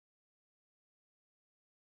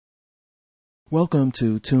Welcome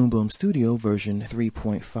to Toom Studio version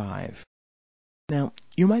 3.5. Now,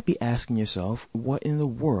 you might be asking yourself, what in the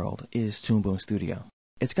world is Toom Studio?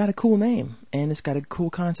 It's got a cool name, and it's got a cool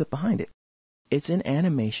concept behind it. It's an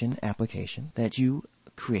animation application that you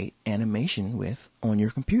create animation with on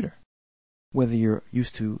your computer. Whether you're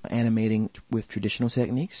used to animating with traditional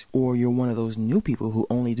techniques, or you're one of those new people who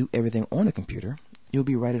only do everything on a computer, you'll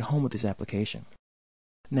be right at home with this application.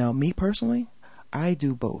 Now, me personally, I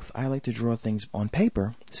do both. I like to draw things on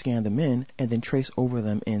paper, scan them in, and then trace over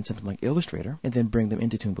them in something like Illustrator, and then bring them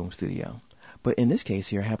into Toon Studio. But in this case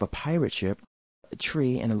here, I have a pirate ship, a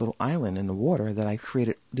tree, and a little island in the water that I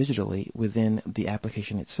created digitally within the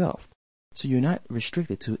application itself. So you're not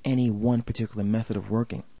restricted to any one particular method of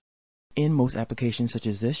working. In most applications such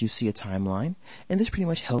as this, you see a timeline, and this pretty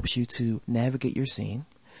much helps you to navigate your scene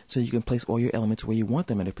so you can place all your elements where you want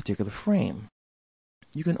them in a particular frame.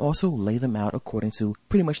 You can also lay them out according to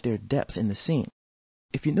pretty much their depth in the scene.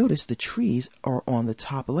 If you notice, the trees are on the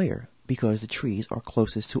top layer because the trees are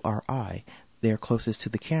closest to our eye. They're closest to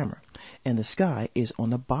the camera. And the sky is on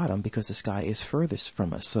the bottom because the sky is furthest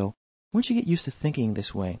from us. So once you get used to thinking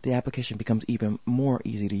this way, the application becomes even more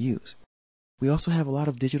easy to use. We also have a lot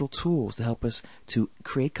of digital tools to help us to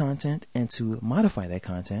create content and to modify that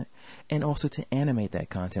content, and also to animate that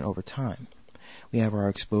content over time. We have our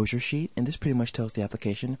exposure sheet, and this pretty much tells the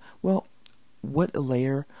application, well, what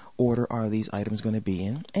layer order are these items going to be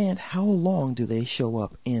in, and how long do they show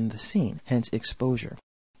up in the scene, hence exposure.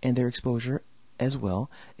 And their exposure as well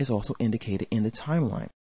is also indicated in the timeline.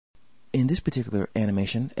 In this particular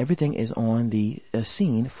animation, everything is on the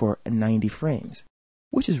scene for 90 frames,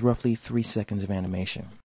 which is roughly 3 seconds of animation.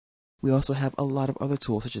 We also have a lot of other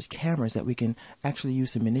tools such as cameras that we can actually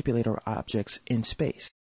use to manipulate our objects in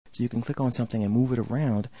space. So you can click on something and move it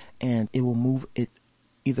around, and it will move it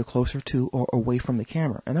either closer to or away from the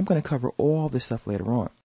camera. And I'm going to cover all this stuff later on.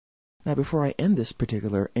 Now, before I end this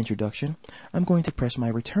particular introduction, I'm going to press my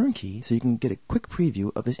return key so you can get a quick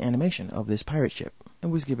preview of this animation of this pirate ship.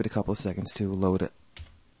 And we'll just give it a couple of seconds to load it.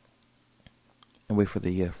 And wait for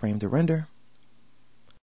the frame to render.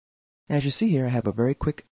 As you see here, I have a very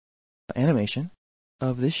quick animation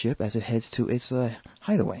of this ship as it heads to its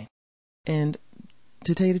hideaway. And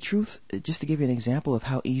to tell you the truth, just to give you an example of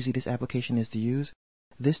how easy this application is to use,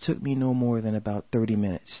 this took me no more than about 30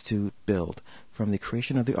 minutes to build, from the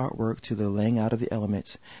creation of the artwork to the laying out of the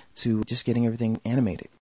elements to just getting everything animated.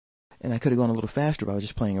 And I could have gone a little faster by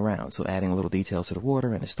just playing around, so adding little details to the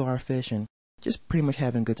water and the starfish, and just pretty much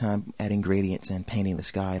having a good time adding gradients and painting the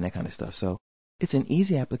sky and that kind of stuff. So it's an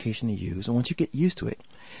easy application to use once you get used to it.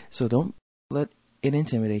 So don't let it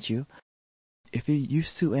intimidate you. If you're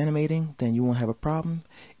used to animating, then you won't have a problem.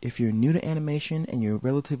 If you're new to animation and you're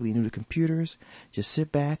relatively new to computers, just sit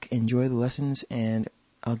back, enjoy the lessons, and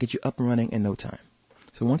I'll get you up and running in no time.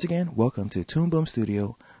 So once again, welcome to Toon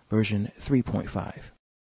Studio version 3.5.